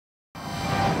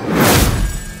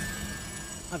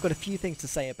I've got a few things to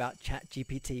say about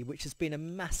ChatGPT, which has been a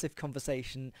massive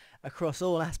conversation across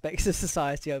all aspects of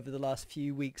society over the last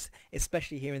few weeks,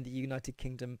 especially here in the United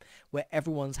Kingdom, where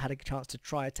everyone's had a chance to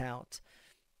try it out.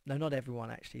 No, not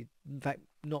everyone actually. In fact,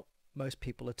 not most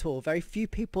people at all. Very few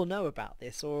people know about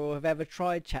this or have ever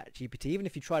tried ChatGPT. Even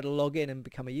if you try to log in and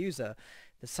become a user,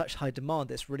 there's such high demand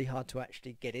that it's really hard to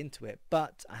actually get into it.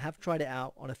 But I have tried it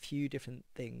out on a few different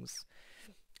things.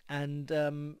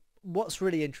 And what's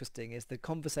really interesting is the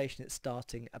conversation it's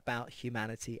starting about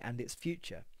humanity and its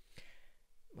future.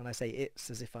 When I say it's,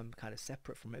 as if I'm kind of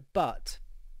separate from it, but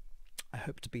I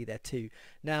hope to be there too.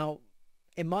 Now,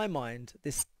 in my mind,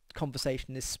 this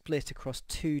conversation is split across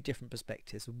two different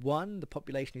perspectives. One, the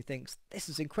population who thinks this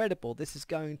is incredible, this is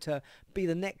going to be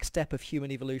the next step of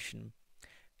human evolution.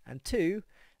 And two,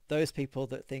 those people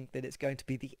that think that it's going to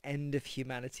be the end of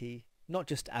humanity, not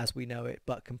just as we know it,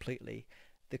 but completely.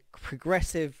 The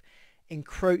progressive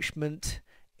encroachment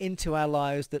into our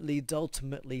lives that leads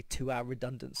ultimately to our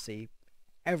redundancy.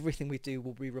 Everything we do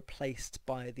will be replaced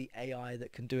by the AI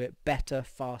that can do it better,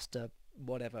 faster,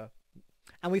 whatever.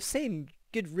 And we've seen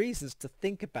good reasons to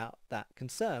think about that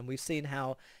concern. We've seen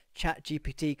how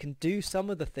ChatGPT can do some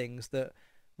of the things that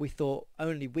we thought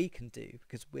only we can do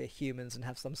because we're humans and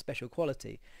have some special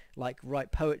quality, like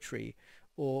write poetry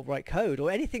or write code,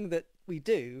 or anything that we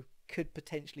do could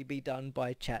potentially be done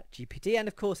by ChatGPT, and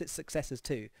of course its successors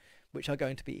too, which are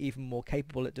going to be even more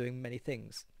capable at doing many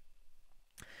things.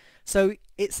 So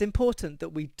it's important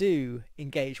that we do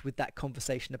engage with that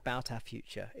conversation about our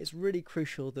future. It's really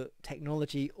crucial that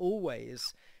technology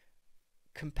always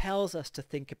compels us to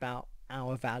think about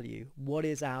our value. What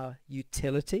is our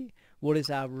utility? What is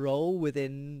our role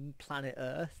within planet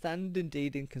Earth and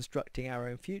indeed in constructing our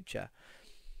own future?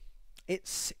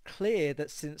 It's clear that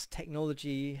since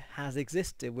technology has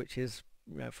existed, which is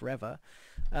forever,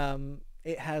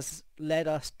 it has led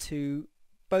us to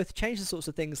both change the sorts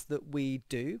of things that we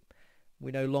do.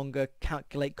 We no longer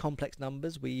calculate complex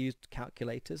numbers. We use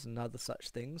calculators and other such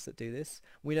things that do this.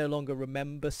 We no longer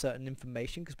remember certain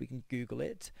information because we can Google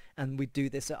it. And we do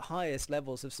this at highest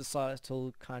levels of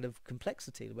societal kind of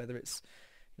complexity, whether it's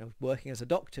working as a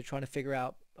doctor trying to figure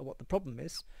out what the problem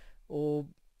is, or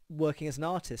working as an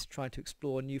artist trying to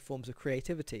explore new forms of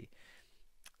creativity.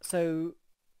 So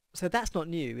that's not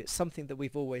new. It's something that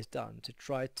we've always done, to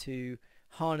try to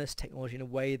harness technology in a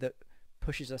way that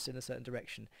pushes us in a certain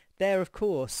direction. There, of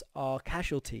course, are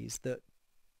casualties that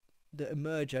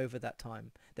emerge over that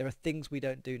time. There are things we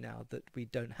don't do now that we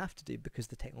don't have to do because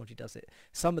the technology does it.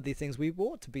 Some of the things we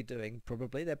ought to be doing,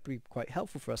 probably, they'd be quite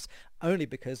helpful for us, only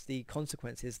because the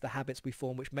consequences, the habits we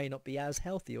form, which may not be as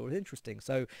healthy or as interesting.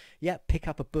 So, yeah, pick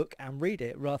up a book and read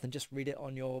it rather than just read it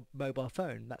on your mobile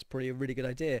phone. That's probably a really good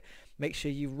idea. Make sure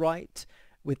you write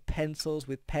with pencils,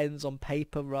 with pens on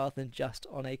paper, rather than just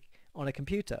on a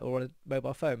computer or on a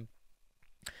mobile phone.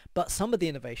 But some of the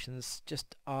innovations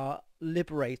just are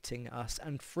liberating us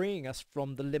and freeing us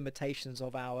from the limitations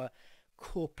of our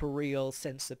corporeal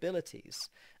sensibilities.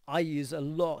 I use a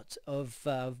lot of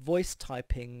voice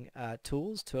typing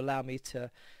tools to allow me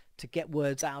to get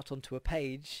words out onto a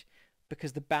page,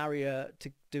 because the barrier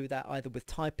to do that either with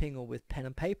typing or with pen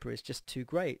and paper is just too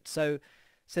great. So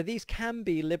these can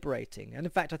be liberating. And in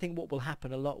fact, I think what will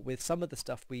happen a lot with some of the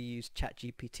stuff we use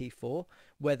ChatGPT for,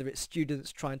 whether it's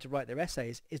students trying to write their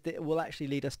essays, is that it will actually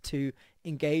lead us to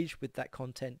engage with that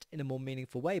content in a more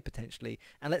meaningful way, potentially.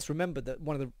 And let's remember that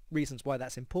one of the reasons why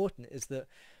that's important is that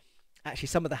actually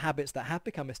some of the habits that have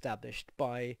become established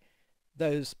by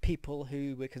those people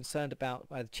who were concerned about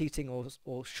either cheating or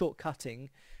shortcutting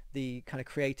the kind of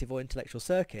creative or intellectual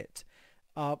circuit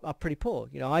are pretty poor.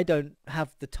 I don't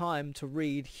have the time to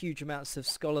read huge amounts of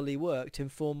scholarly work to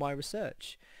inform my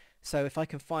research. So if I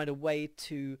can find a way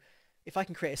if I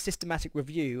can create a systematic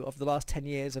review of the last 10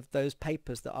 years of those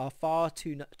papers that are far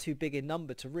too big in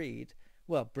number to read,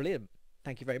 well, brilliant.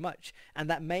 Thank you very much. And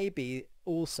that may be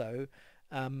also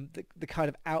the kind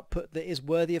of output that is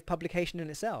worthy of publication in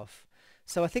itself.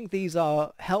 So I think these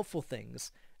are helpful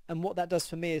things. And what that does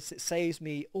for me is it saves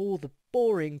me all the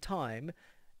boring time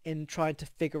in trying to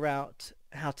figure out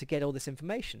how to get all this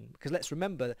information. Because let's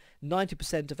remember,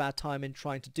 90% of our time in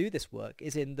trying to do this work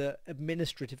is in the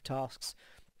administrative tasks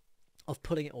of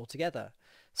putting it all together.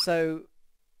 So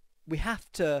we have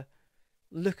to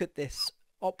look at this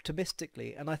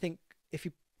optimistically. And I think if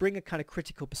you bring a kind of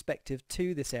critical perspective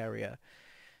to this area,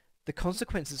 the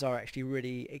consequences are actually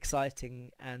really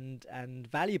exciting and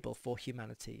valuable for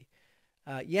humanity.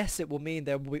 Yes, it will mean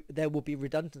there will be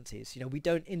redundancies. We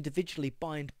don't individually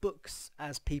bind books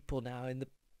as people now in the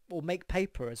or make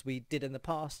paper as we did in the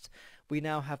past. We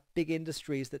now have big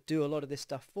industries that do a lot of this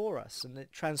stuff for us, and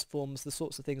it transforms the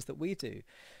sorts of things that we do.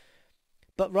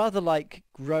 But rather like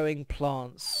growing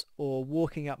plants or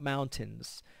walking up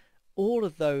mountains, all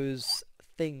of those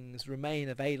things remain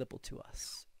available to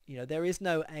us. You know, there is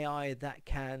no AI that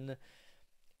can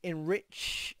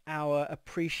enrich our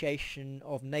appreciation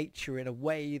of nature in a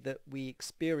way that we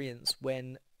experience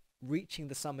when reaching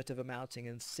the summit of a mountain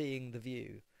and seeing the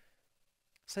view.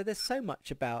 So there's so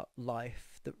much about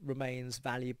life that remains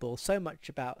valuable, so much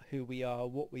about who we are,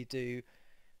 what we do,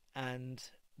 and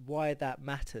why that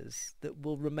matters, that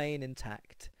will remain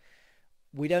intact.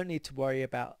 We don't need to worry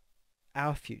about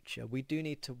our future. We do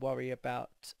need to worry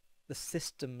about the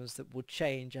systems that will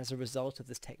change as a result of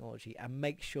this technology and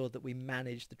make sure that we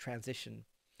manage the transition.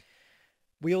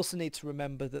 We also need to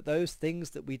remember that those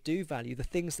things that we do value, the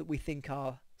things that we think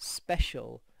are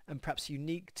special and perhaps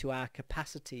unique to our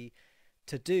capacity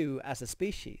to do as a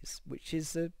species, which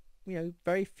is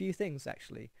very few things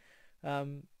actually,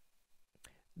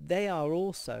 they are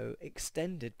also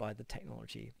extended by the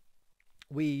technology.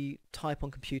 We type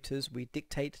on computers, we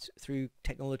dictate through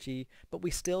technology, but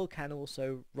we still can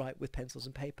also write with pencils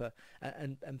and paper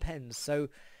and pens. So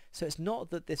it's not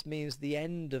that this means the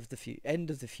end of the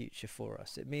future for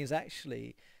us. It means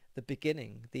actually the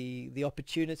beginning, the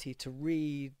opportunity to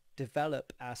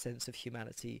redevelop our sense of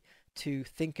humanity, to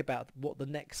think about what the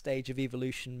next stage of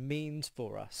evolution means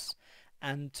for us,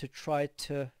 and to try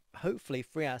to hopefully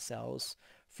free ourselves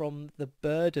from the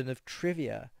burden of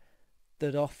trivia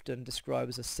that often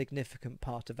describes a significant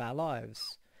part of our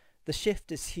lives. The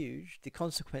shift is huge, the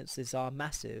consequences are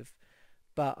massive,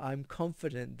 but I'm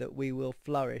confident that we will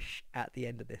flourish at the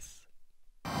end of this.